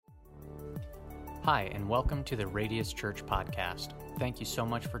Hi, and welcome to the Radius Church podcast. Thank you so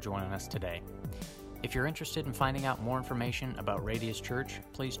much for joining us today. If you're interested in finding out more information about Radius Church,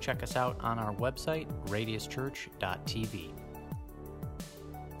 please check us out on our website, radiuschurch.tv.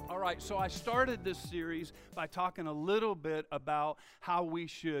 All right, so I started this series by talking a little bit about how we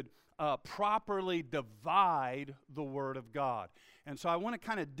should properly divide the Word of God. And so I want to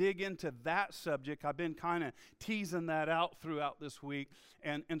kind of dig into that subject. I've been kind of teasing that out throughout this week.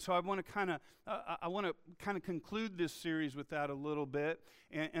 And so I want to kind of conclude this series with that a little bit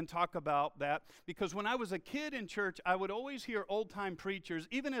and talk about that. Because when I was a kid in church, I would always hear old-time preachers,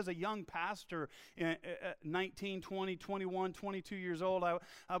 even as a young pastor, 19, 20, 21, 22 years old,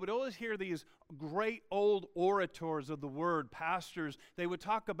 I would always hear these great old orators of the Word, pastors. They would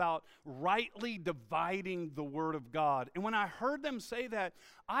talk about rightly dividing the Word of God. And when I heard them say that,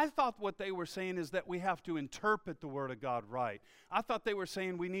 I thought what they were saying is that we have to interpret the Word of God right. I thought they were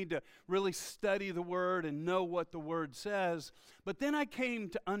saying we need to really study the Word and know what the Word says. But then I came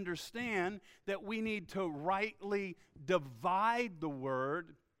to understand that we need to rightly divide the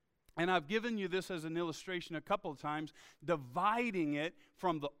Word. And I've given you this as an illustration a couple of times, dividing it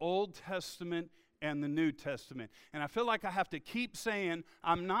from the Old Testament and the New Testament. And I feel like I have to keep saying,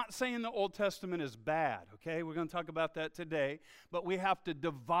 I'm not saying the Old Testament is bad, okay? We're going to talk about that today. But we have to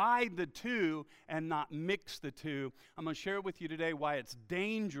divide the two and not mix the two. I'm going to share with you today why it's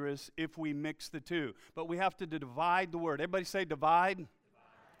dangerous if we mix the two. But we have to divide the word. Everybody say divide.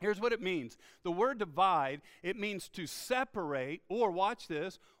 Here's what it means. The word divide, it means to separate, or watch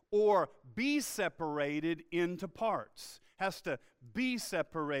this, or be separated into parts. Has to be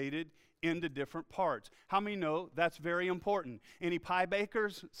separated into different parts. How many know that's very important? Any pie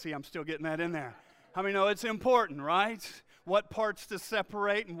bakers? See, I'm still getting that in there. How many know it's important, right? What parts to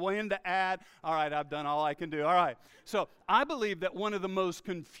separate and when to add. All right, I've done all I can do. All right. So I believe that one of the most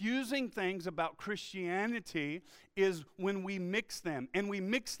confusing things about Christianity is when we mix them. And we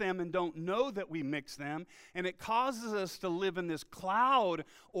mix them and don't know that we mix them. And it causes us to live in this cloud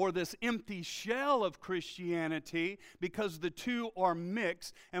or this empty shell of Christianity because the two are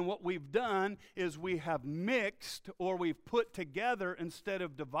mixed. And what we've done is we have mixed, or we've put together instead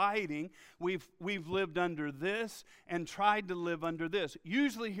of dividing. We've lived under this and tried to live under this.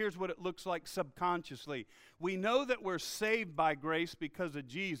 Usually here's what it looks like subconsciously. We know that we're saved by grace because of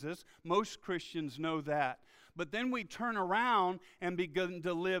Jesus. Most Christians know that. But then we turn around and begin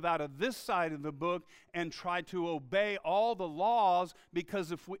to live out of this side of the book and try to obey all the laws,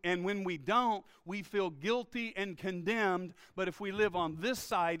 because when we don't, we feel guilty and condemned. But if we live on this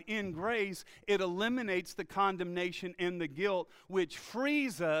side in grace, it eliminates the condemnation and the guilt, which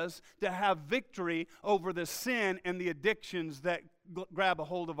frees us to have victory over the sin and the addictions that grab a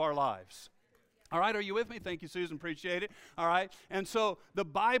hold of our lives. All right, are you with me? Thank you, Susan. Appreciate it. All right, and so the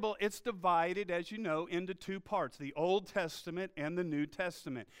Bible, it's divided, as you know, into two parts, the Old Testament and the New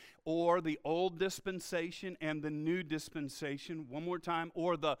Testament, or the Old Dispensation and the New Dispensation, one more time,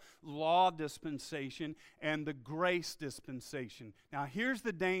 or the Law Dispensation and the Grace Dispensation. Now, here's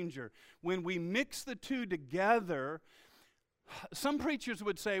the danger. When we mix the two together, some preachers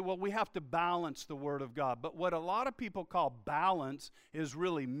would say, well, we have to balance the Word of God. But what a lot of people call balance is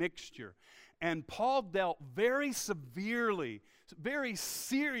really mixture. And Paul dealt very severely, very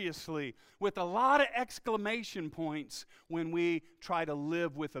seriously, with a lot of exclamation points when we try to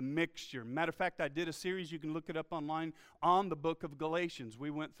live with a mixture. Matter of fact, I did a series, you can look it up online, on the book of Galatians. We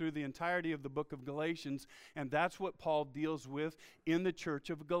went through the entirety of the book of Galatians, and that's what Paul deals with in the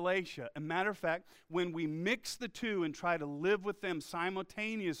church of Galatia. As a matter of fact, when we mix the two and try to live with them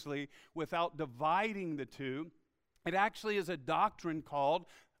simultaneously without dividing the two, it actually is a doctrine called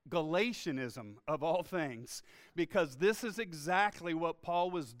Galatianism, of all things, because this is exactly what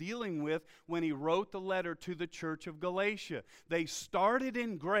Paul was dealing with when he wrote the letter to the church of Galatia. They started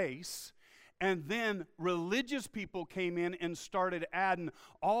in grace, and then religious people came in and started adding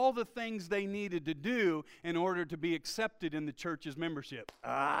all the things they needed to do in order to be accepted in the church's membership. Okay,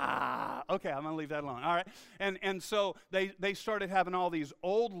 I'm going to leave that alone. All right. And so they started having all these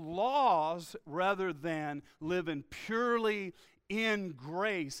old laws rather than living purely in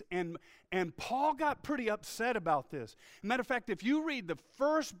grace. And Paul got pretty upset about this. Matter of fact, if you read the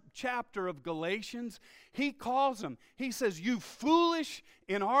first chapter of Galatians, he calls them, he says, you foolish,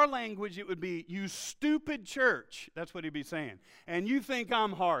 in our language it would be, you stupid church. That's what he'd be saying. And you think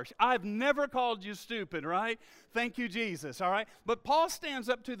I'm harsh. I've never called you stupid, right? Thank you, Jesus, all right? But Paul stands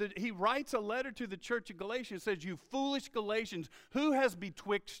up he writes a letter to the church of Galatia and says, you foolish Galatians, who has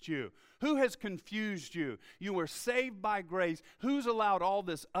betwixt you? Who has confused you? You were saved by grace. Who's allowed all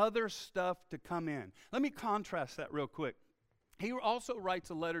this other stuff to come in? Let me contrast that real quick. He also writes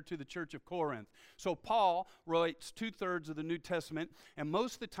a letter to the church of Corinth. So Paul writes 2/3 of the New Testament, and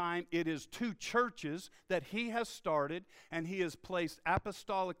most of the time it is two churches that he has started, and he has placed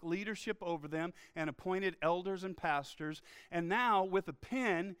apostolic leadership over them and appointed elders and pastors. And now with a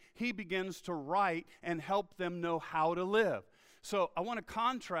pen, he begins to write and help them know how to live. So I want to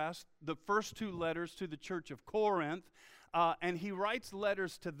contrast the first two letters to the church of Corinth, and he writes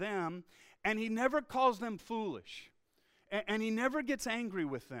letters to them, and he never calls them foolish. And he never gets angry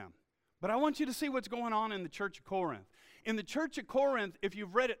with them. But I want you to see what's going on in the church of Corinth. In the church of Corinth, if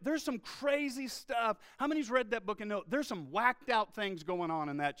you've read it, there's some crazy stuff. How many's read that book and know there's some whacked out things going on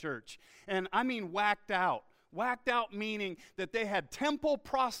in that church? And I mean whacked out. Whacked out meaning that they had temple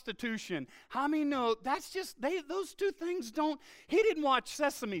prostitution. How many know that's just, those two things don't, he didn't watch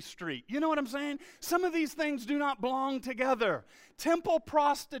Sesame Street. You know what I'm saying? Some of these things do not belong together. Temple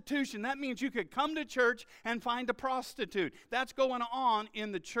prostitution, that means you could come to church and find a prostitute. That's going on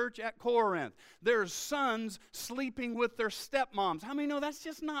in the church at Corinth. There's sons sleeping with their stepmoms. How many know that's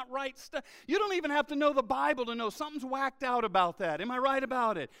just not right stuff? You don't even have to know the Bible to know something's whacked out about that. Am I right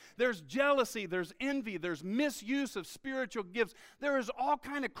about it? There's jealousy, there's envy, there's misuse of spiritual gifts. There is all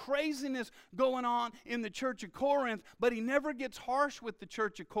kind of craziness going on in the church of Corinth, but he never gets harsh with the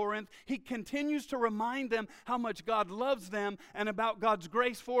church of Corinth. He continues to remind them how much God loves them and about God's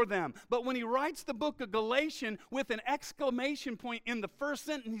grace for them. But when he writes the book of Galatians with an exclamation point in the first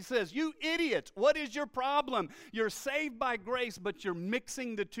sentence, he says, "You idiots, what is your problem? You're saved by grace, but you're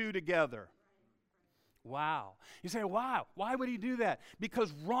mixing the two together." Wow. You say, wow, why would he do that?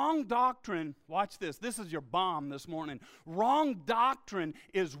 Because wrong doctrine, watch this, this is your bomb this morning. Wrong doctrine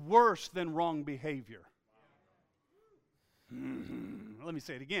is worse than wrong behavior. Let me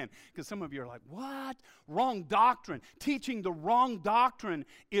say it again, because some of you are like, what? Wrong doctrine. Teaching the wrong doctrine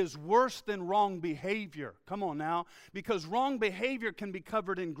is worse than wrong behavior. Come on now. Because wrong behavior can be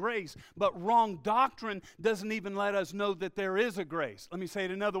covered in grace, but wrong doctrine doesn't even let us know that there is a grace. Let me say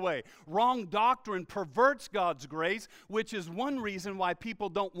it another way. Wrong doctrine perverts God's grace, which is one reason why people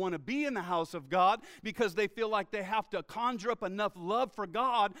don't want to be in the house of God, because they feel like they have to conjure up enough love for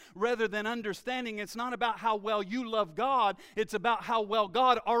God rather than understanding it's not about how well you love God, it's about how well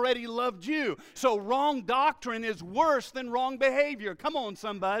God already loved you. So wrong doctrine is worse than wrong behavior. Come on,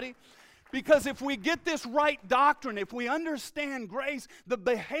 somebody. Because if we get this right doctrine, if we understand grace, the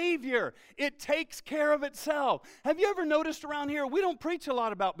behavior, it takes care of itself. Have you ever noticed around here, we don't preach a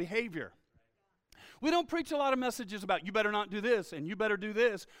lot about behavior. We don't preach a lot of messages about you better not do this and you better do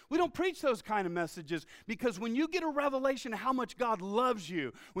this. We don't preach those kind of messages, because when you get a revelation of how much God loves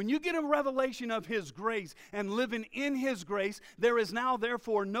you, when you get a revelation of His grace and living in His grace, there is now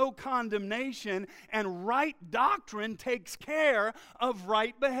therefore no condemnation, and right doctrine takes care of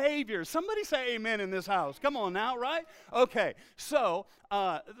right behavior. Somebody say amen in this house. Come on now, right? Okay, so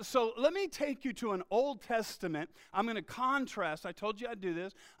let me take you to an Old Testament. I'm going to contrast. I told you I'd do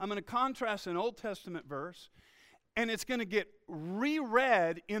this. I'm going to contrast an Old Testament verse, and it's going to get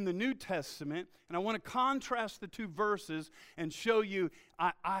reread in the New Testament. And I want to contrast the two verses and show you,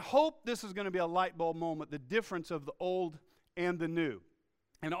 I hope this is going to be a light bulb moment, the difference of the old and the new.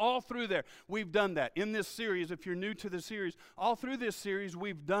 And all through there, we've done that. In this series, if you're new to the series, all through this series,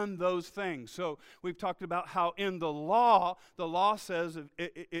 we've done those things. So we've talked about how in the law says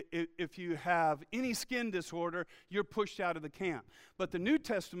if you have any skin disorder, you're pushed out of the camp. But the New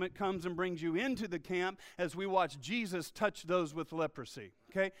Testament comes and brings you into the camp as we watch Jesus touch those with leprosy.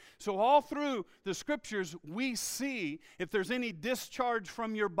 Okay? So all through the Scriptures, we see if there's any discharge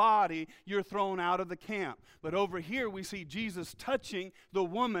from your body, you're thrown out of the camp. But over here, we see Jesus touching the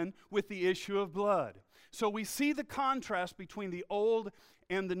woman with the issue of blood. So we see the contrast between the old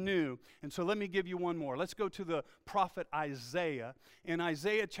and the new. And so let me give you one more. Let's go to the prophet Isaiah. In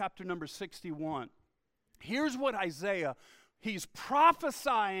Isaiah chapter number 61, here's what Isaiah, he's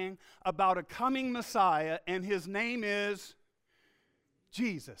prophesying about a coming Messiah, and his name is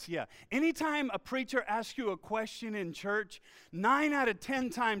Jesus. Yeah. Anytime a preacher asks you a question in church, 9 out of 10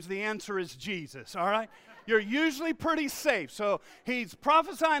 times the answer is Jesus, all right? You're usually pretty safe. So he's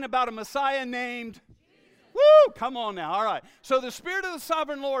prophesying about a Messiah named Woo! Come on now. All right. So the Spirit of the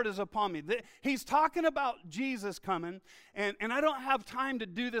Sovereign Lord is upon me. He's talking about Jesus coming. And I don't have time to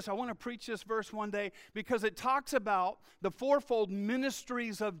do this. I want to preach this verse one day because it talks about the fourfold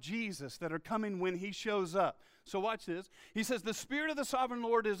ministries of Jesus that are coming when He shows up. So watch this. He says, the Spirit of the Sovereign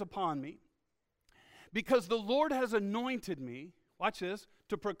Lord is upon me because the Lord has anointed me, watch this,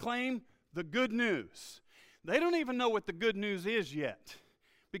 to proclaim the good news. They don't even know what the good news is yet.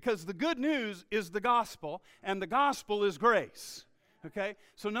 Because the good news is the gospel, and the gospel is grace. Okay?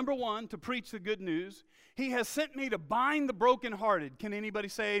 So number one, to preach the good news. He has sent me to bind the brokenhearted. Can anybody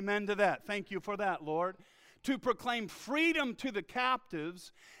say amen to that? Thank you for that, Lord. To proclaim freedom to the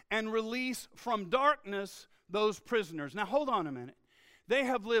captives and release from darkness those prisoners. Now hold on a minute. They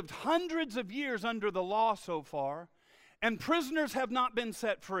have lived hundreds of years under the law so far, and prisoners have not been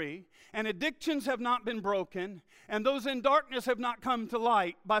set free, and addictions have not been broken, and those in darkness have not come to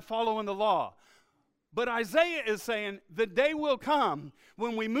light by following the law. But Isaiah is saying the day will come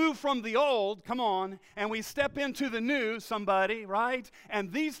when we move from the old, come on, and we step into the new, somebody, right?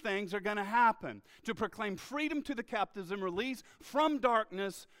 And these things are going to happen. To proclaim freedom to the captives and release from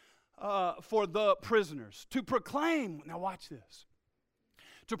darkness for the prisoners. To proclaim, now watch this.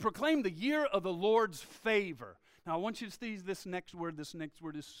 To proclaim the year of the Lord's favor. Now I want you to see this next word. This next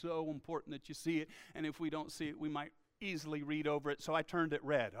word is so important that you see it. And if we don't see it, we might easily read over it. So I turned it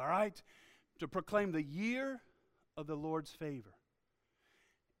red, all right? To proclaim the year of the Lord's favor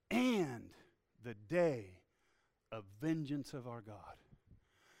and the day of vengeance of our God.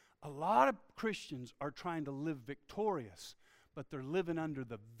 A lot of Christians are trying to live victorious, but they're living under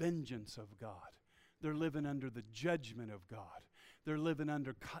the vengeance of God. They're living under the judgment of God. They're living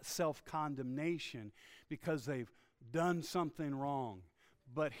under self-condemnation because they've done something wrong.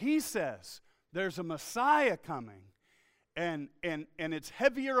 But he says there's a Messiah coming. And it's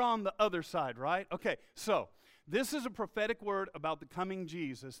heavier on the other side, right? Okay, so this is a prophetic word about the coming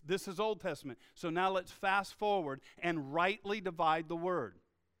Jesus. This is Old Testament. So now let's fast forward and rightly divide the word.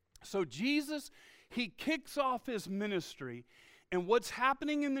 So Jesus, he kicks off his ministry. And what's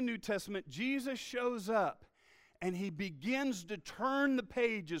happening in the New Testament, Jesus shows up and he begins to turn the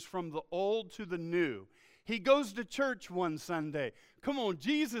pages from the old to the new. He goes to church one Sunday. Come on,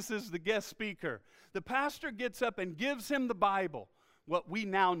 Jesus is the guest speaker. The pastor gets up and gives him the Bible, what we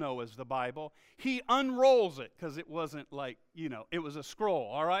now know as the Bible. He unrolls it, because it wasn't like, it was a scroll,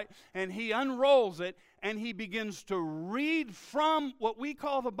 all right? And he unrolls it, and he begins to read from what we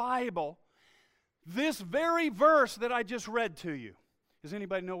call the Bible, this very verse that I just read to you. Does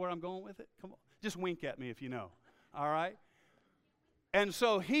anybody know where I'm going with it? Come on, just wink at me if you know, all right? And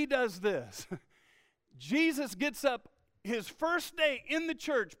so he does this. Jesus gets up his first day in the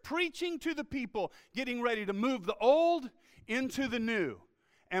church, preaching to the people, getting ready to move the old into the new.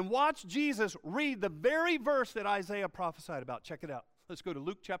 And watch Jesus read the very verse that Isaiah prophesied about. Check it out. Let's go to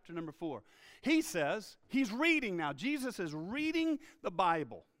Luke chapter number 4. He says, he's reading now. Jesus is reading the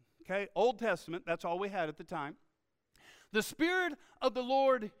Bible. Okay, Old Testament, that's all we had at the time. The Spirit of the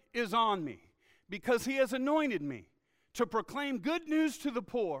Lord is on me, because he has anointed me to proclaim good news to the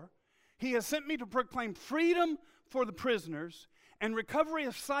poor. He has sent me to proclaim freedom for the prisoners and recovery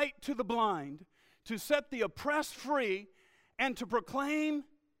of sight to the blind, to set the oppressed free, and to proclaim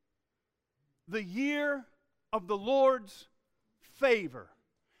the year of the Lord's favor.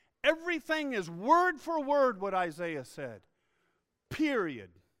 Everything is word for word what Isaiah said.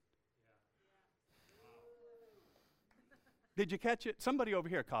 Period. Did you catch it? Somebody over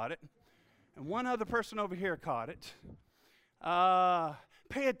here caught it. And one other person over here caught it.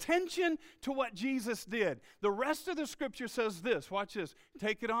 Pay attention to what Jesus did. The rest of the scripture says this. Watch this.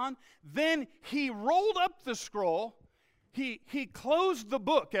 Take it on. Then he rolled up the scroll. He closed the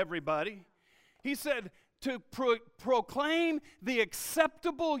book, everybody. He said to proclaim the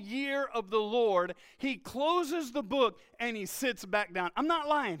acceptable year of the Lord. He closes the book and he sits back down. I'm not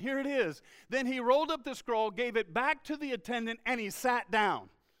lying. Here it is. Then he rolled up the scroll, gave it back to the attendant, and he sat down.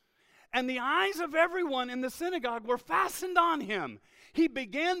 And the eyes of everyone in the synagogue were fastened on him. He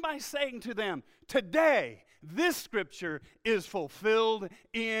began by saying to them, today, this scripture is fulfilled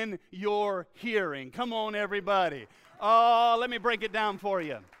in your hearing. Come on, everybody. Oh, let me break it down for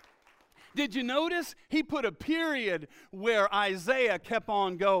you. Did you notice? He put a period where Isaiah kept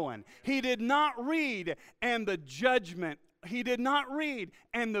on going. He did not read, and the judgment. He did not read,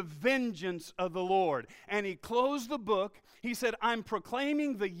 and the vengeance of the Lord. And he closed the book. He said, I'm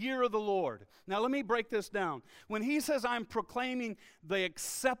proclaiming the year of the Lord. Now let me break this down. When he says I'm proclaiming the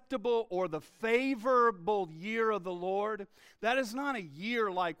acceptable or the favorable year of the Lord, that is not a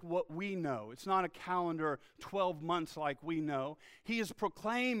year like what we know. It's not a calendar 12 months like we know. He is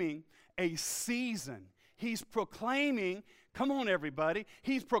proclaiming a season. He's proclaiming, come on everybody,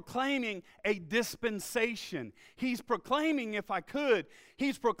 he's proclaiming a dispensation. He's proclaiming, if I could,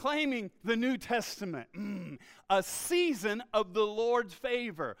 he's proclaiming the New Testament. A season of the Lord's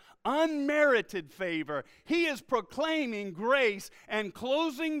favor, unmerited favor. He is proclaiming grace and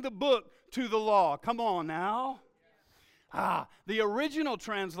closing the book to the law. Come on now. The original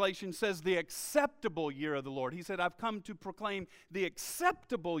translation says the acceptable year of the Lord. He said, I've come to proclaim the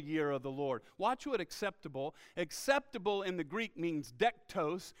acceptable year of the Lord. Watch what acceptable. Acceptable in the Greek means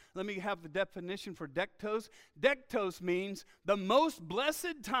dektos. Let me have the definition for dektos. Dektos means the most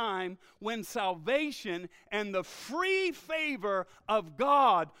blessed time when salvation and the free favor of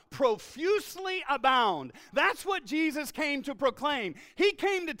God profusely abound. That's what Jesus came to proclaim. He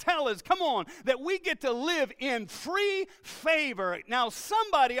came to tell us, come on, that we get to live in free favor. Now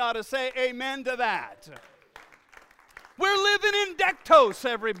somebody ought to say amen to that. We're living in dektos,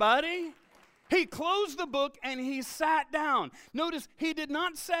 everybody. He closed the book and he sat down. Notice he did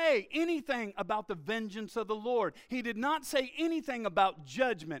not say anything about the vengeance of the Lord. He did not say anything about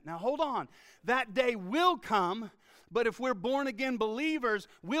judgment. Now hold on. That day will come. But if we're born again believers,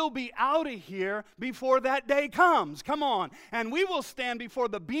 we'll be out of here before that day comes. Come on. And we will stand before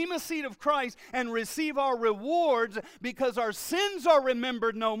the bema seat of Christ and receive our rewards because our sins are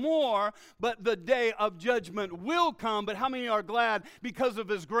remembered no more. But the day of judgment will come. But how many are glad because of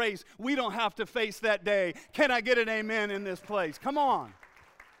His grace we don't have to face that day? Can I get an amen in this place? Come on.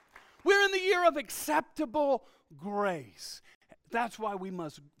 We're in the year of acceptable grace. That's why we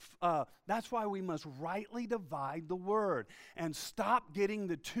must rightly divide the word and stop getting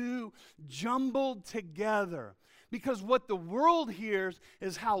the two jumbled together. Because what the world hears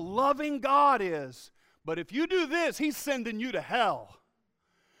is how loving God is. But if you do this, He's sending you to hell.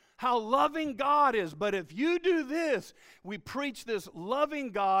 How loving God is. But if you do this, we preach this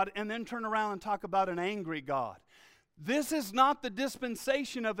loving God and then turn around and talk about an angry God. This is not the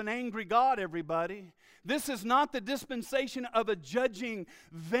dispensation of an angry God, everybody. This is not the dispensation of a judging,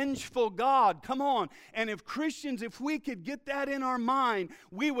 vengeful God. Come on. And if Christians, if we could get that in our mind,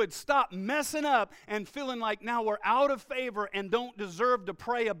 we would stop messing up and feeling like now we're out of favor and don't deserve to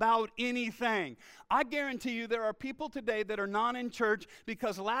pray about anything. I guarantee you there are people today that are not in church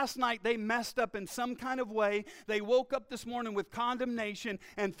because last night they messed up in some kind of way. They woke up this morning with condemnation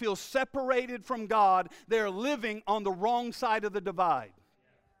and feel separated from God. They're living on the wrong side of the divide.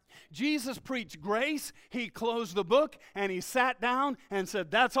 Jesus preached grace, He closed the book, and He sat down and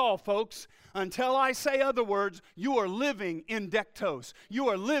said, that's all, folks. Until I say other words, you are living in dektos. You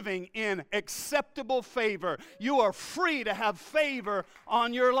are living in acceptable favor. You are free to have favor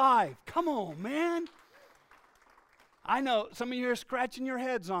on your life. Come on, man. I know some of you are scratching your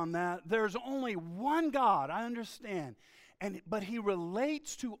heads on that. There's only one God, I understand. But He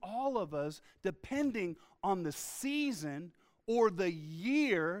relates to all of us depending on the season or the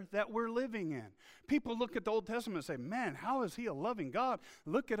year that we're living in. People look at the Old Testament and say, man, how is He a loving God?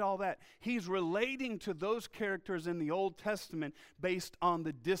 Look at all that. He's relating to those characters in the Old Testament based on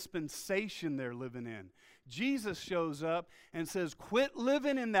the dispensation they're living in. Jesus shows up and says, quit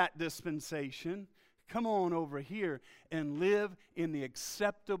living in that dispensation. Come on over here and live in the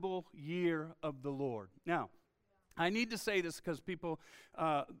acceptable year of the Lord. Now, I need to say this because people,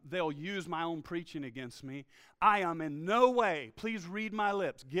 they'll use my own preaching against me. I am in no way, please read my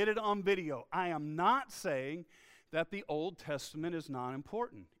lips, get it on video. I am not saying that the Old Testament is not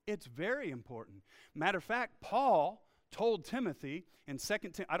important. It's very important. Matter of fact, Paul told Timothy in 2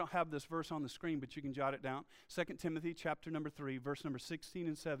 Timothy, I don't have this verse on the screen, but you can jot it down. 2 Timothy chapter number 3, verse number 16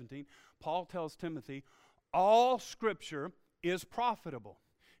 and 17. Paul tells Timothy, all Scripture is profitable.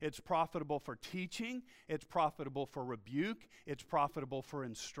 It's profitable for teaching. It's profitable for rebuke. It's profitable for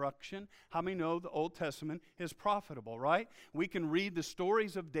instruction. How many know the Old Testament is profitable, right? We can read the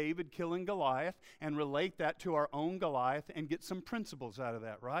stories of David killing Goliath and relate that to our own Goliath and get some principles out of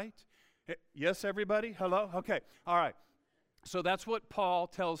that, right? Yes, everybody? Hello? Okay. All right. So that's what Paul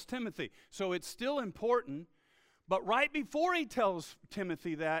tells Timothy. So it's still important. But right before he tells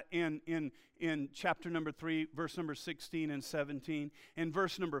Timothy that in chapter number 3, verse number 16 and 17, in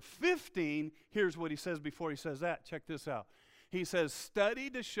verse number 15, here's what he says before he says that. Check this out. He says, study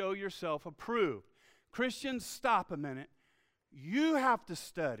to show yourself approved. Christians, stop a minute. You have to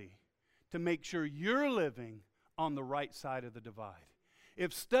study to make sure you're living on the right side of the divide.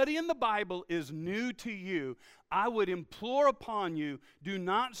 If studying the Bible is new to you, I would implore upon you, do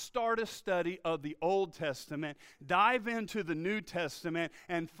not start a study of the Old Testament. Dive into the New Testament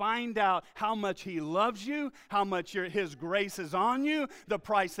and find out how much He loves you, how much His grace is on you, the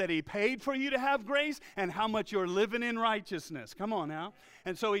price that He paid for you to have grace, and how much you're living in righteousness. Come on now.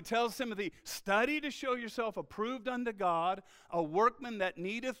 And so he tells Timothy, study to show yourself approved unto God, a workman that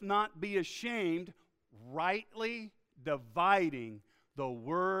needeth not be ashamed, rightly dividing the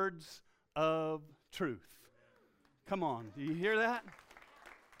words of truth. Come on, do you hear that?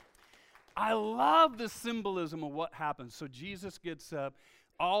 I love the symbolism of what happens. So Jesus gets up.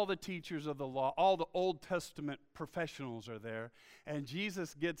 all the teachers of the law, all the Old Testament professionals are there. And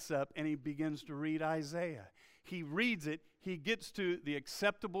Jesus gets up and he begins to read Isaiah. He reads it. He gets to the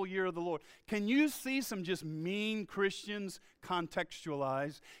acceptable year of the Lord. Can you see some just mean Christians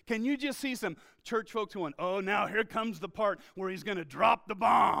contextualized? Can you just see some church folks going, oh, now here comes the part where he's going to drop the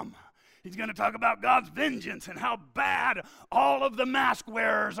bomb. He's going to talk about God's vengeance and how bad all of the mask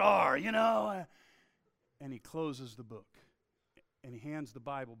wearers are, you know. And he closes the book. And he hands the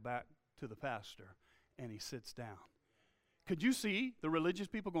Bible back to the pastor. And he sits down. Could you see the religious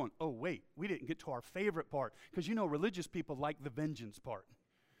people going, oh, wait, we didn't get to our favorite part? Because you know religious people like the vengeance part.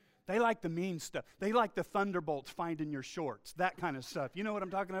 They like the mean stuff. They like the thunderbolts finding your shorts, that kind of stuff. You know what I'm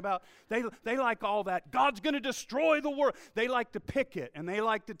talking about? They like all that. God's going to destroy the world. They like to pick it, and they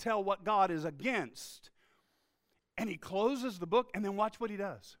like to tell what God is against. And he closes the book, and then watch what he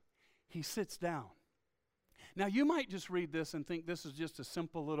does. He sits down. Now, you might just read this and think this is just a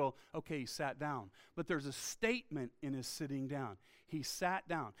simple little, okay, he sat down. But there's a statement in his sitting down. He sat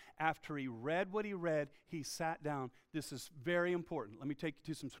down. After he read what he read, he sat down. This is very important. Let me take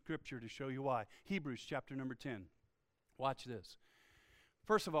you to some scripture to show you why. Hebrews chapter number 10. Watch this.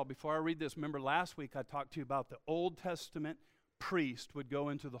 First of all, before I read this, remember last week I talked to you about the Old Testament priest would go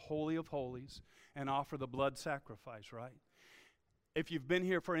into the Holy of Holies and offer the blood sacrifice, right? If you've been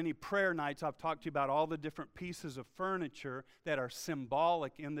here for any prayer nights, I've talked to you about all the different pieces of furniture that are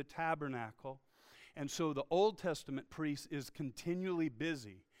symbolic in the tabernacle. And so the Old Testament priest is continually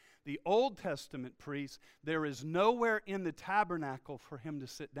busy. The Old Testament priest, there is nowhere in the tabernacle for him to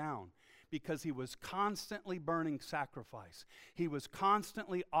sit down because he was constantly burning sacrifice. He was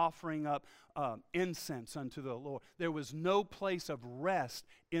constantly offering up incense unto the Lord. There was no place of rest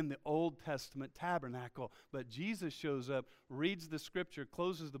in the Old Testament tabernacle. But Jesus shows up, reads the scripture,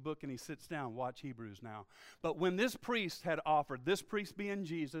 closes the book, and he sits down. Watch Hebrews now. But when this priest had offered, this priest being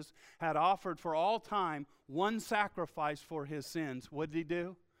Jesus, had offered for all time one sacrifice for his sins, what did he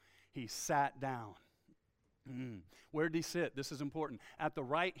do? He sat down. Where did he sit? This is important. At the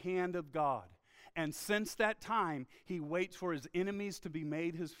right hand of God. And since that time, he waits for his enemies to be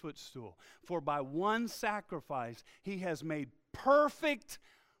made his footstool. For by one sacrifice, he has made perfect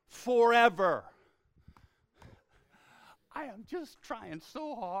forever. I am just trying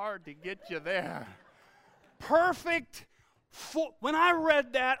so hard to get you there. Perfect. When I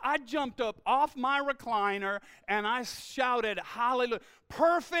read that, I jumped up off my recliner and I shouted, hallelujah.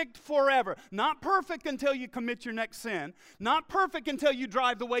 Perfect forever. Not perfect until you commit your next sin. Not perfect until you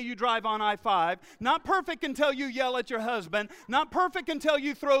drive the way you drive on I-5. Not perfect until you yell at your husband. Not perfect until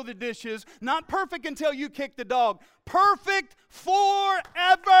you throw the dishes. Not perfect until you kick the dog. Perfect forever.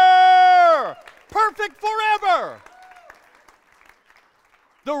 Perfect forever.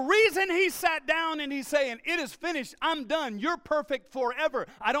 The reason he sat down and he's saying, it is finished, I'm done, you're perfect forever.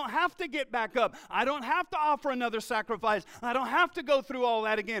 I don't have to get back up. I don't have to offer another sacrifice. I don't have to go through all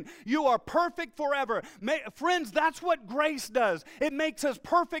that again. You are perfect forever. Friends, that's what grace does. It makes us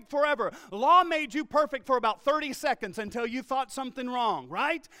perfect forever. Law made you perfect for about 30 seconds until you thought something wrong,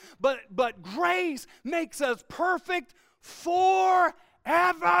 right? But grace makes us perfect forever.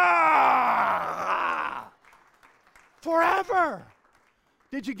 Forever.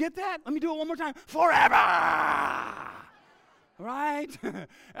 Did you get that? Let me do it one more time. Forever. Right?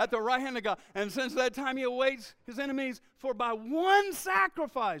 At the right hand of God. And since that time he awaits his enemies, for by one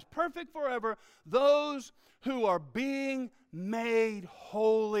sacrifice, perfect forever, those who are being made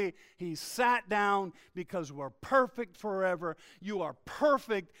holy. He sat down because we're perfect forever. You are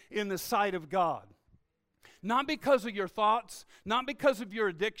perfect in the sight of God. Not because of your thoughts, not because of your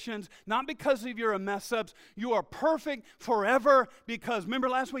addictions, not because of your mess-ups. You are perfect forever because, remember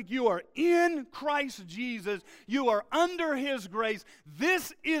last week, you are in Christ Jesus. You are under His grace.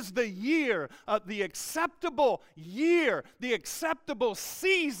 This is the year, the acceptable year, the acceptable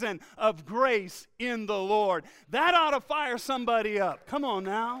season of grace in the Lord. That ought to fire somebody up. Come on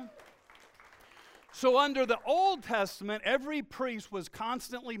now. So under the Old Testament, every priest was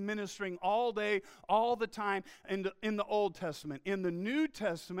constantly ministering all day, all the time in the Old Testament. In the New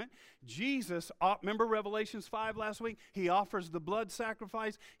Testament, Jesus, remember Revelations 5 last week? He offers the blood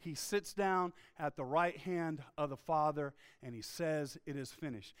sacrifice. He sits down at the right hand of the Father, and he says, it is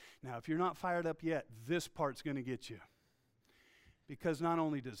finished. Now, if you're not fired up yet, this part's going to get you. Because not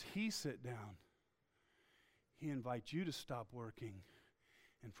only does he sit down, he invites you to stop working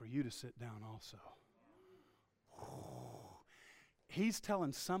and for you to sit down also. He's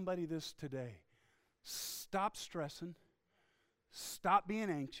telling somebody this today. Stop stressing. Stop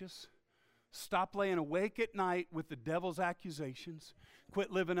being anxious. Stop laying awake at night with the devil's accusations.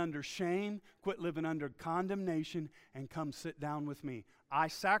 Quit living under shame. Quit living under condemnation, and come sit down with me. I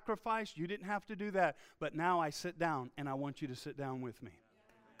sacrificed. You didn't have to do that. But now I sit down, and I want you to sit down with me.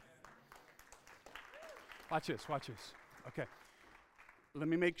 Watch this. Watch this. Okay. Let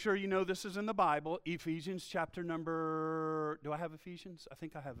me make sure you know this is in the Bible. Ephesians chapter number... Do I have Ephesians? I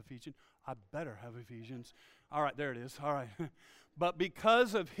think I have Ephesians. I better have Ephesians. All right, there it is. All right. But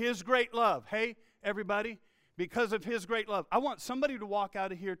because of His great love. Hey, everybody. Because of His great love. I want somebody to walk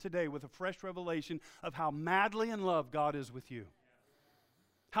out of here today with a fresh revelation of how madly in love God is with you.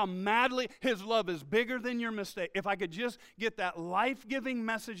 How madly His love is bigger than your mistake. If I could just get that life-giving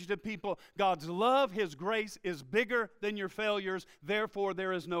message to people, God's love, His grace is bigger than your failures, therefore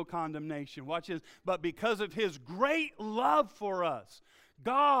there is no condemnation. Watch this. But because of His great love for us,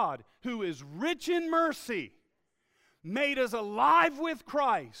 God, who is rich in mercy, made us alive with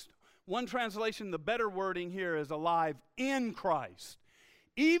Christ. One translation, the better wording here is alive in Christ.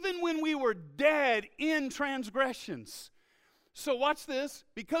 Even when we were dead in transgressions. So watch this.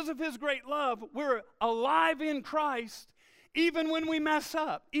 Because of His great love, we're alive in Christ even when we mess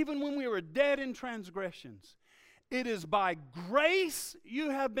up, even when we were dead in transgressions. It is by grace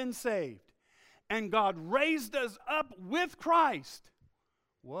you have been saved. And God raised us up with Christ.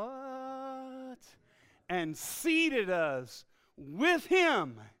 What? And seated us with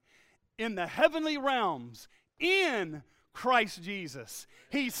Him in the heavenly realms in Christ Jesus.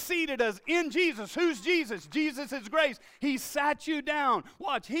 He seated us in Jesus. Who's Jesus? Jesus is grace. He sat you down.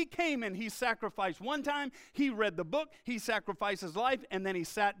 Watch, He came and He sacrificed. One time, He read the book, He sacrificed His life, and then He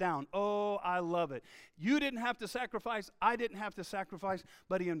sat down. Oh, I love it. You didn't have to sacrifice. I didn't have to sacrifice,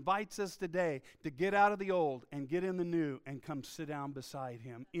 but He invites us today to get out of the old and get in the new and come sit down beside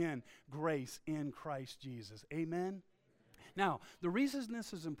Him in grace in Christ Jesus. Amen? Now, the reason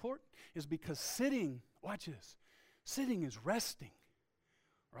this is important is because sitting, watch this, sitting is resting,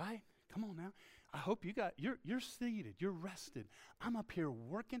 right? Come on now. I hope you're seated, you're rested. I'm up here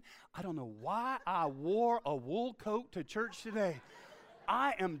working. I don't know why I wore a wool coat to church today.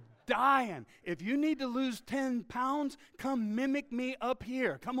 I am dying. If you need to lose 10 pounds, come mimic me up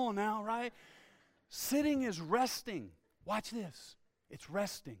here. Come on now, right? Sitting is resting. Watch this. It's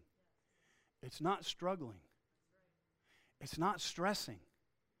resting. It's not struggling. It's not stressing.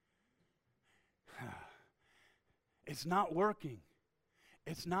 It's not working.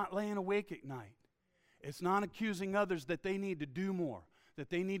 It's not laying awake at night. It's not accusing others that they need to do more, that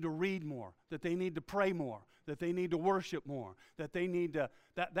they need to read more, that they need to pray more, that they need to worship more, that they need to,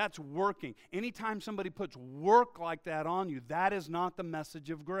 that's working. Anytime somebody puts work like that on you, that is not the message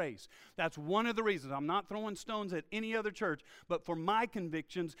of grace. That's one of the reasons. I'm not throwing stones at any other church, but for my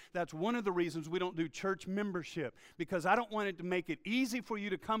convictions, that's one of the reasons we don't do church membership, because I don't want it to make it easy for you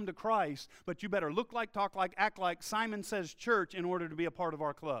to come to Christ, but you better look like, talk like, act like Simon Says Church in order to be a part of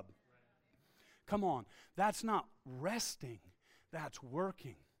our club. Come on. That's not resting. That's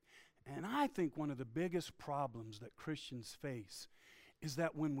working. And I think one of the biggest problems that Christians face is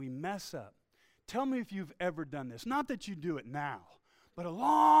that when we mess up, tell me if you've ever done this. Not that you do it now, but a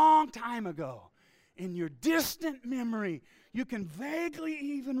long time ago, in your distant memory, you can vaguely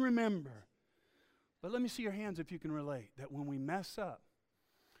even remember. But let me see your hands if you can relate, that when we mess up,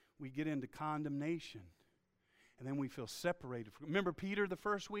 we get into condemnation, and then we feel separated. Remember Peter the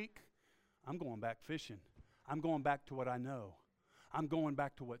first week? I'm going back fishing. I'm going back to what I know. I'm going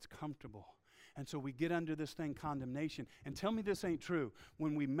back to what's comfortable. And so we get under this thing, condemnation. And tell me this ain't true.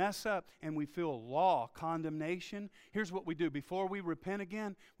 When we mess up and we feel law, condemnation, here's what we do. Before we repent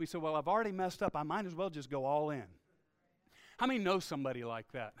again, we say, well, I've already messed up. I might as well just go all in. How many know somebody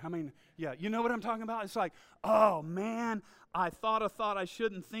like that? I mean, yeah, you know what I'm talking about? It's like, oh, man, I thought a thought I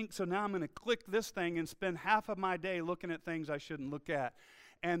shouldn't think, so now I'm going to click this thing and spend half of my day looking at things I shouldn't look at.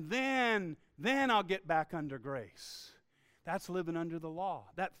 And then I'll get back under grace. That's living under the law.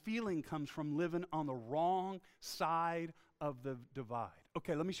 That feeling comes from living on the wrong side of the divide.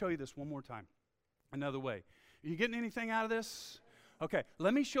 Okay, let me show you this one more time. Another way. Are you getting anything out of this? Okay,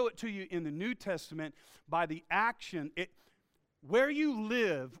 let me show it to you in the New Testament by the action. Where you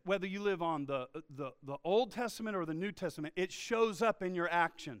live, whether you live on the Old Testament or the New Testament, it shows up in your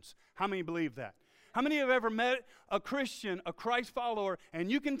actions. How many believe that? How many have ever met a Christian, a Christ follower,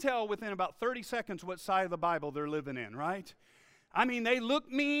 and you can tell within about 30 seconds what side of the Bible they're living in, right? I mean, they look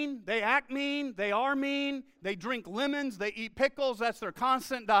mean, they act mean, they are mean, they drink lemons, they eat pickles, that's their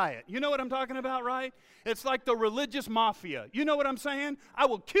constant diet. You know what I'm talking about, right? It's like the religious mafia. You know what I'm saying? I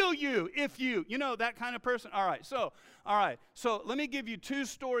will kill you if you know, that kind of person. All right, so let me give you two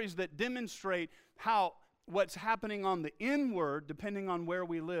stories that demonstrate how what's happening on the inward, depending on where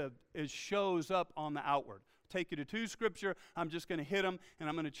we live, shows up on the outward. Take you to two scripture. I'm just going to hit them, and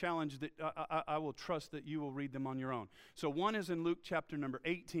I'm going to challenge that. I will trust that you will read them on your own. So one is in Luke chapter number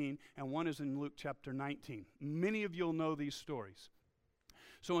 18, and one is in Luke chapter 19. Many of you will know these stories.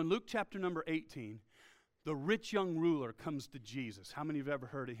 So in Luke chapter number 18, the rich young ruler comes to Jesus. How many have ever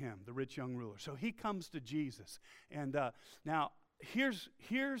heard of him, the rich young ruler? So he comes to Jesus. And now, here's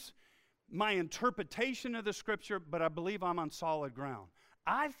my interpretation of the scripture, but I believe I'm on solid ground.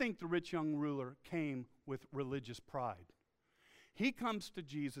 I think the rich young ruler came with religious pride. He comes to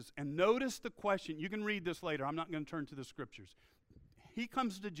Jesus, and notice the question. You can read this later. I'm not going to turn to the scriptures. He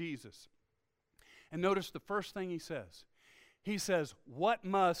comes to Jesus, and notice the first thing he says. He says, "What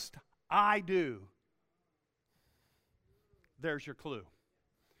must I do?" There's your clue.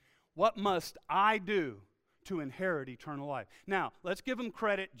 What must I do to inherit eternal life? Now, let's give them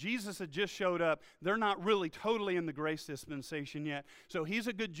credit. Jesus had just showed up. They're not really totally in the grace dispensation yet. So he's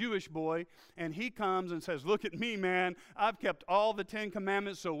a good Jewish boy, and he comes and says, "Look at me, man. I've kept all the 10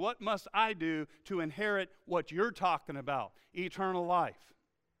 commandments, so what must I do to inherit what you're talking about, eternal life?"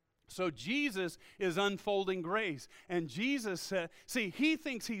 So Jesus is unfolding grace. And Jesus said, see, he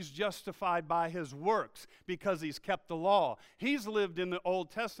thinks he's justified by his works because he's kept the law. He's lived in the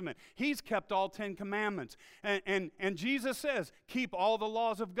Old Testament. He's kept all 10 commandments. And Jesus says, keep all the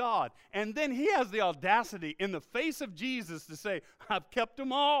laws of God. And then he has the audacity in the face of Jesus to say, I've kept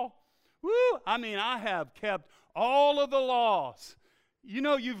them all. Woo! I mean, I have kept all of the laws. You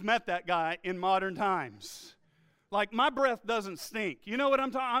know, you've met that guy in modern times. Like, my breath doesn't stink. You know what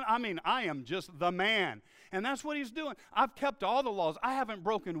I'm talking? I mean, I am just the man. And that's what he's doing. I've kept all the laws. I haven't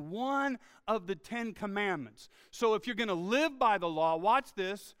broken one of the 10 commandments. So if you're going to live by the law, watch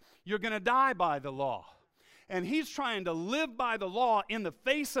this, you're going to die by the law. And he's trying to live by the law in the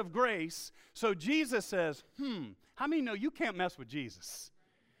face of grace. So Jesus says, how many know you can't mess with Jesus?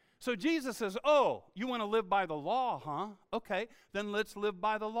 So Jesus says, oh, you want to live by the law, huh? Okay, then let's live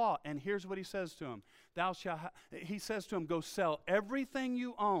by the law. And here's what he says to him. He says to him, go sell everything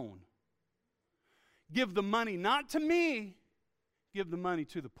you own. Give the money not to me, give the money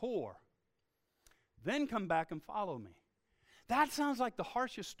to the poor. Then come back and follow me. That sounds like the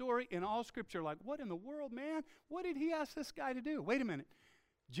harshest story in all Scripture. Like, what in the world, man? What did he ask this guy to do? Wait a minute.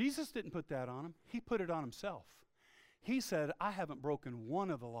 Jesus didn't put that on him. He put it on himself. He said, I haven't broken one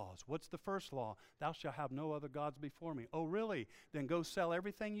of the laws. What's the first law? Thou shalt have no other gods before me. Oh, really? Then go sell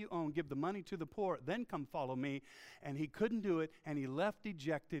everything you own, give the money to the poor, then come follow me. And he couldn't do it, and he left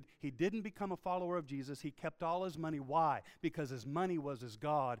dejected. He didn't become a follower of Jesus. He kept all his money. Why? Because his money was his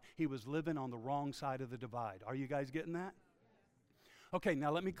God. He was living on the wrong side of the divide. Are you guys getting that? Okay,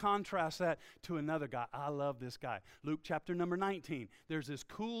 now let me contrast that to another guy. I love this guy. Luke chapter number 19. There's this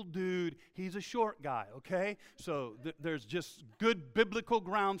cool dude. He's a short guy, okay? So there's just good biblical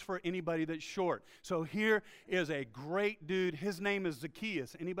grounds for anybody that's short. So here is a great dude. His name is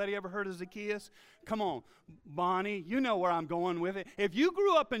Zacchaeus. Anybody ever heard of Zacchaeus? Come on, Bonnie, you know where I'm going with it. If you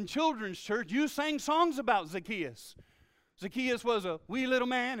grew up in children's church, you sang songs about Zacchaeus. Zacchaeus was a wee little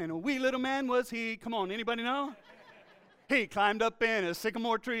man, and a wee little man was he. Come on, anybody know? He climbed up in a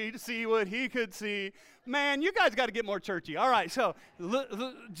sycamore tree to see what he could see. Man, you guys got to get more churchy. All right, so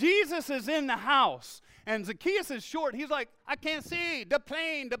Jesus is in the house, and Zacchaeus is short. He's like, I can't see, the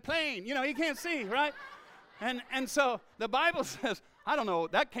plane. You know, he can't see, right? And so the Bible says, I don't know,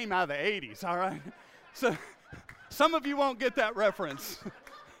 that came out of the 80s, all right? So some of you won't get that reference.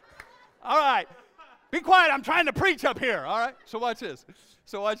 All right, be quiet, I'm trying to preach up here, all right? So watch this.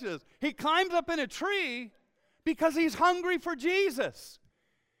 He climbs up in a tree because he's hungry for Jesus.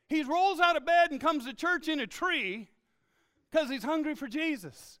 He rolls out of bed and comes to church in a tree because he's hungry for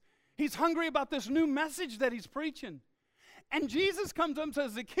Jesus. He's hungry about this new message that he's preaching. And Jesus comes up and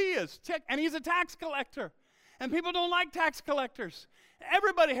says, Zacchaeus, check. And he's a tax collector. And people don't like tax collectors.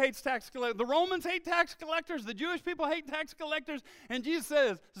 Everybody hates tax collectors. The Romans hate tax collectors. The Jewish people hate tax collectors. And Jesus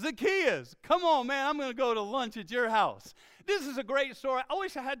says, Zacchaeus, come on, man, I'm going to go to lunch at your house. This is a great story. I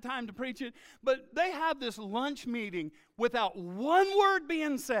wish I had time to preach it. But they have this lunch meeting without one word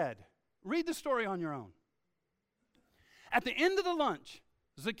being said. Read the story on your own. At the end of the lunch,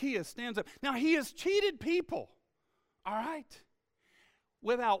 Zacchaeus stands up. Now, he has cheated people, all right?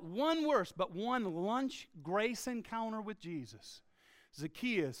 Without one verse, but one lunch grace encounter with Jesus.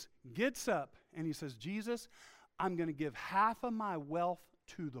 Zacchaeus gets up and he says, Jesus, I'm going to give half of my wealth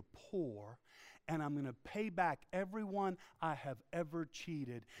to the poor, and I'm going to pay back everyone I have ever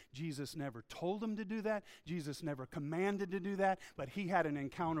cheated. Jesus never told him to do that. Jesus never commanded to do that, but he had an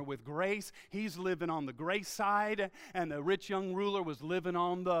encounter with grace. He's living on the grace side, and the rich young ruler was living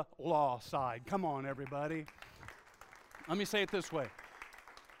on the law side. Come on, everybody. Let me say it this way.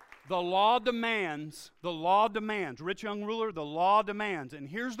 The law demands, rich young ruler, the law demands, and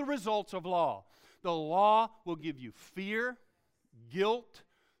here's the results of law. The law will give you fear, guilt,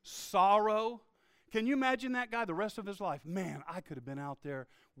 sorrow. Can you imagine that guy the rest of his life? Man, I could have been out there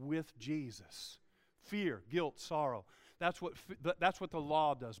with Jesus. Fear, guilt, sorrow. That's what the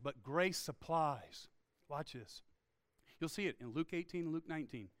law does, but grace supplies. Watch this. You'll see it in Luke 18 and Luke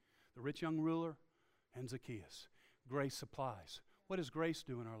 19. The rich young ruler and Zacchaeus. Grace supplies. What does grace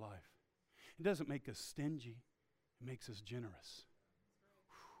do in our life? It doesn't make us stingy. It makes us generous.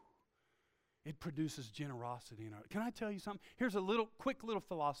 It produces generosity in our... Can I tell you something? Here's a quick little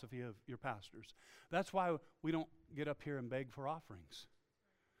philosophy of your pastors. That's why we don't get up here and beg for offerings.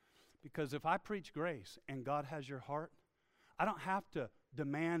 Because if I preach grace and God has your heart, I don't have to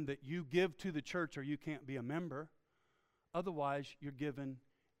demand that you give to the church or you can't be a member. Otherwise, you're giving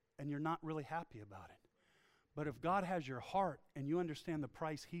and you're not really happy about it. But if God has your heart and you understand the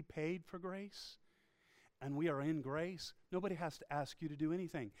price He paid for grace, and we are in grace, nobody has to ask you to do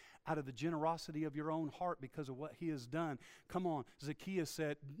anything. Out of the generosity of your own heart because of what He has done. Come on, Zacchaeus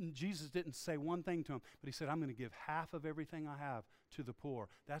said, Jesus didn't say one thing to him, but He said, I'm going to give half of everything I have to the poor.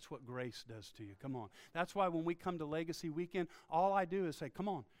 That's what grace does to you. Come on. That's why when we come to Legacy Weekend, all I do is say, come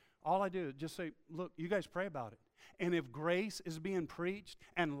on. All I do is just say, look, you guys pray about it. And if grace is being preached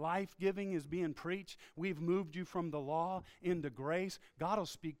and life-giving is being preached, we've moved you from the law into grace, God will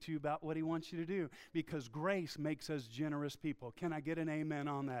speak to you about what He wants you to do because grace makes us generous people. Can I get an amen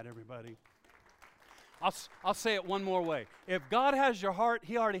on that, everybody? I'll say it one more way. If God has your heart,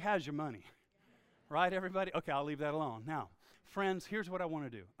 He already has your money. Right, everybody? Okay, I'll leave that alone. Now, friends, here's what I want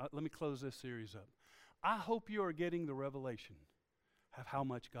to do. Let me close this series up. I hope you are getting the revelation of how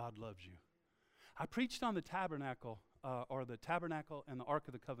much God loves you. I preached on the tabernacle, the tabernacle and the Ark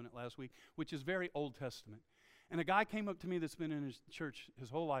of the Covenant last week, which is very Old Testament. And a guy came up to me that's been in his church his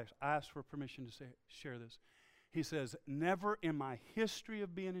whole life. I asked for permission to share this. He says, never in my history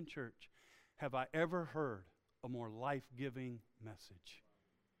of being in church have I ever heard a more life-giving message.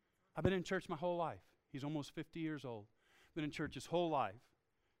 I've been in church my whole life. He's almost 50 years old. Been in church his whole life.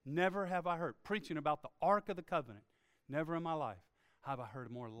 Never have I heard, preaching about the Ark of the Covenant, never in my life have I heard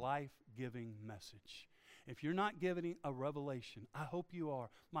a more life-giving message. If you're not getting a revelation, I hope you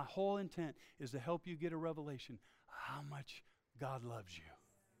are. My whole intent is to help you get a revelation how much God loves you.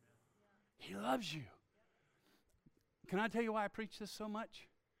 He loves you. Can I tell you why I preach this so much?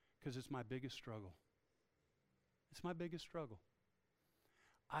 Because it's my biggest struggle. It's my biggest struggle.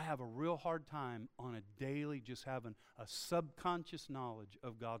 I have a real hard time on a daily just having a subconscious knowledge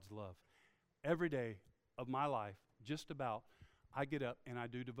of God's love. Every day of my life, just about, I get up and I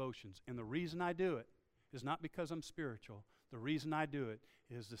do devotions. And the reason I do it is not because I'm spiritual. The reason I do it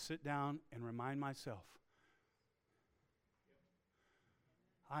is to sit down and remind myself,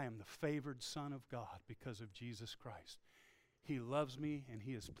 I am the favored Son of God because of Jesus Christ. He loves me and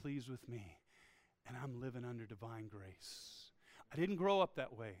He is pleased with me. And I'm living under divine grace. I didn't grow up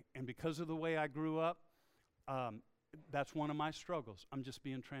that way. And because of the way I grew up, that's one of my struggles. I'm just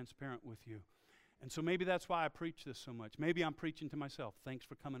being transparent with you. And so maybe that's why I preach this so much. Maybe I'm preaching to myself. Thanks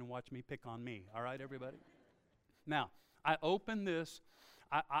for coming and watch me pick on me. All right, everybody? Now, I open this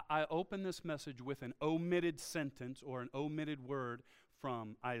message with an omitted sentence or an omitted word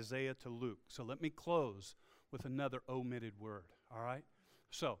from Isaiah to Luke. So let me close with another omitted word, all right?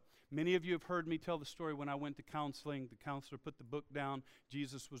 So, many of you have heard me tell the story when I went to counseling. The counselor put the book down.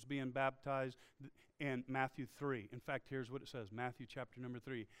 Jesus was being baptized in Matthew 3. In fact, here's what it says, Matthew chapter number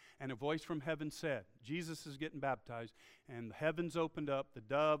 3. And a voice from heaven said, Jesus is getting baptized, and the heavens opened up, the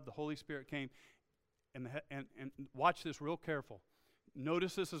dove, the Holy Spirit came, and watch this real careful.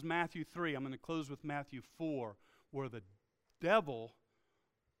 Notice this is Matthew 3. I'm going to close with Matthew 4, where the devil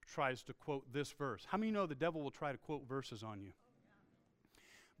tries to quote this verse. How many know the devil will try to quote verses on you?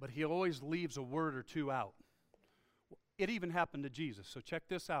 But he always leaves a word or two out. It even happened to Jesus. So check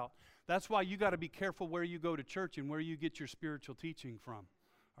this out. That's why you got to be careful where you go to church and where you get your spiritual teaching from.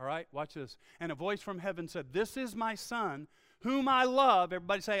 All right, watch this. And a voice from heaven said, this is my Son, whom I love.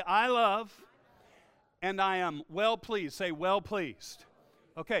 Everybody say, I love. And I am well pleased. Say, well pleased.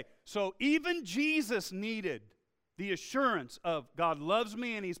 Okay, so even Jesus needed the assurance of God loves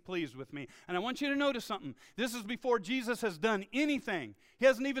me and He's pleased with me. And I want you to notice something. This is before Jesus has done anything. He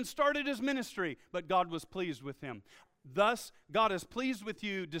hasn't even started His ministry, but God was pleased with Him. Thus, God is pleased with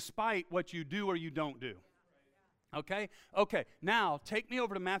you despite what you do or you don't do. Okay? Okay, now take me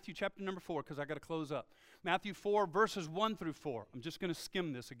over to Matthew chapter number 4 because I got to close up. Matthew 4, verses 1 through 4. I'm just going to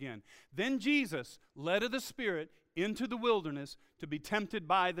skim this again. Then Jesus, led of the Spirit, into the wilderness to be tempted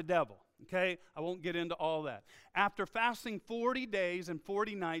by the devil. Okay? I won't get into all that. After fasting 40 days and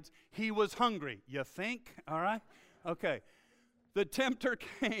 40 nights, he was hungry. You think? All right? Okay. The tempter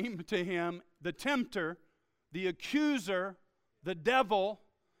came to him. The tempter, the accuser, the devil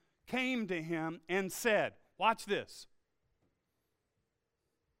came to him and said, watch this.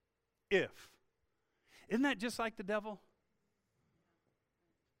 If. Isn't that just like the devil?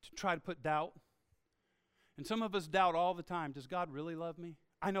 To try to put doubt. And some of us doubt all the time. Does God really love me?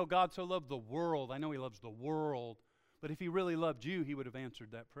 I know God so loved the world. I know he loves the world. But if he really loved you, he would have answered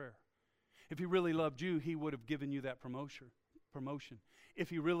that prayer. If he really loved you, he would have given you that promotion. If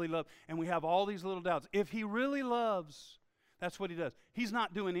he really loved, and we have all these little doubts. If he really loves, that's what he does. He's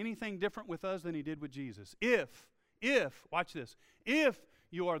not doing anything different with us than he did with Jesus. If, watch this, if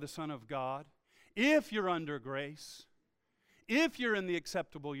you are the Son of God, if you're under grace, if you're in the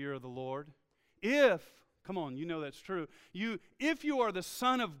acceptable year of the Lord, come on, you know that's true. If you are the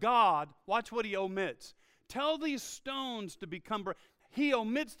Son of God, watch what he omits. Tell these stones to become bread. He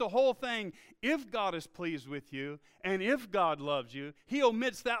omits the whole thing. If God is pleased with you, and if God loves you, he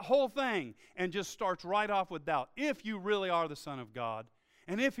omits that whole thing and just starts right off with doubt. If you really are the Son of God,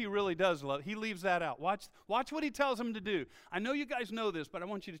 and if he really does love, he leaves that out. Watch what he tells him to do. I know you guys know this, but I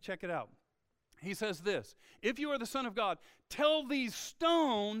want you to check it out. He says this, if you are the Son of God, tell these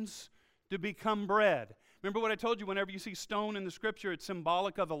stones to become bread. Remember what I told you, whenever you see stone in the Scripture, it's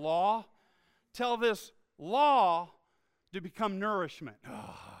symbolic of the law. Tell this law to become nourishment.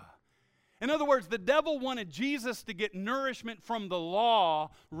 In other words, the devil wanted Jesus to get nourishment from the law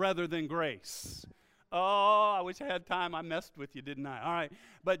rather than grace. Oh, I wish I had time. I messed with you, didn't I? All right.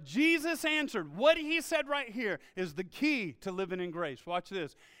 But Jesus answered. What he said right here is the key to living in grace. Watch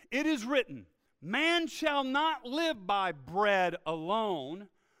this. It is written, man shall not live by bread alone.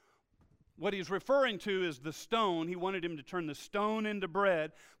 What he's referring to is the stone. He wanted him to turn the stone into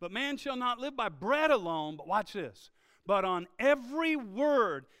bread. But man shall not live by bread alone. But watch this. But on every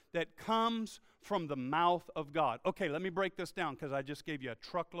word that comes from the mouth of God. Okay, let me break this down because I just gave you a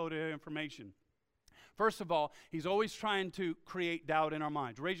truckload of information. First of all, he's always trying to create doubt in our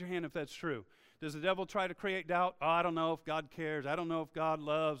minds. Raise your hand if that's true. Does the devil try to create doubt? Oh, I don't know if God cares. I don't know if God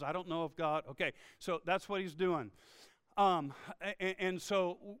loves. I don't know if God... Okay, so that's what he's doing. And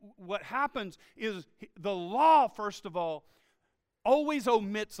so what happens is the law, first of all, always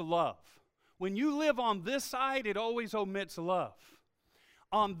omits love. When you live on this side, it always omits love.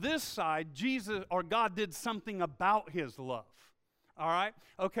 On this side, Jesus or God did something about his love. All right?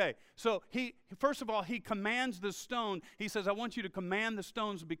 Okay, so first of all, he commands the stone. He says, I want you to command the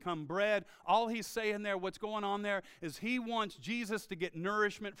stones to become bread. All he's saying there, what's going on there, is he wants Jesus to get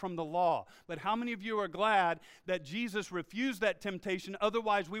nourishment from the law. But how many of you are glad that Jesus refused that temptation?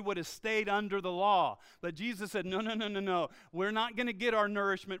 Otherwise, we would have stayed under the law. But Jesus said, no. We're not going to get our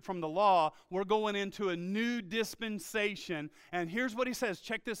nourishment from the law. We're going into a new dispensation. And here's what he says.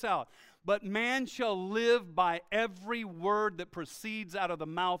 Check this out. But man shall live by every word that proceeds out of the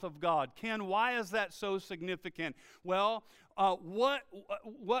mouth of God. Ken, why is that so significant? Well, what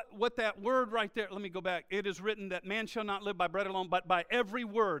that word right there, let me go back. It is written that man shall not live by bread alone, but by every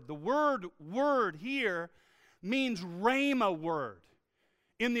word. The word here means rhema word.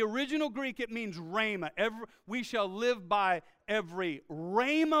 In the original Greek, it means rhema. We shall live by every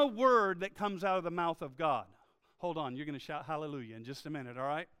rhema word that comes out of the mouth of God. Hold on, you're going to shout hallelujah in just a minute, all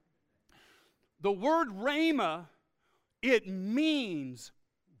right? The word rhema, it means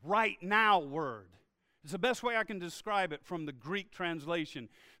right now word. It's the best way I can describe it from the Greek translation.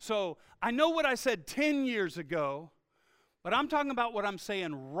 So I know what I said 10 years ago, but I'm talking about what I'm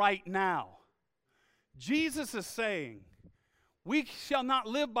saying right now. Jesus is saying, we shall not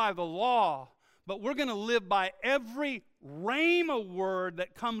live by the law, but we're going to live by every rhema word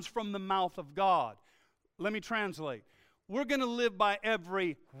that comes from the mouth of God. Let me translate. We're going to live by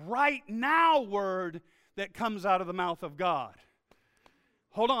every right now word that comes out of the mouth of God.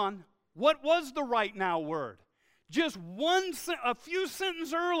 Hold on. What was the right now word? Just a few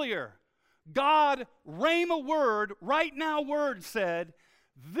sentences earlier, God, rhema word, right now word said,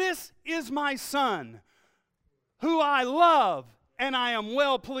 this is my son, who I love, and I am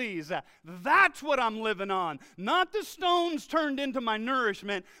well pleased. That's what I'm living on. Not the stones turned into my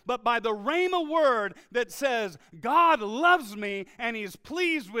nourishment, but by the rhema word that says, God loves me and he's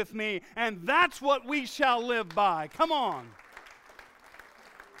pleased with me, and that's what we shall live by. Come on.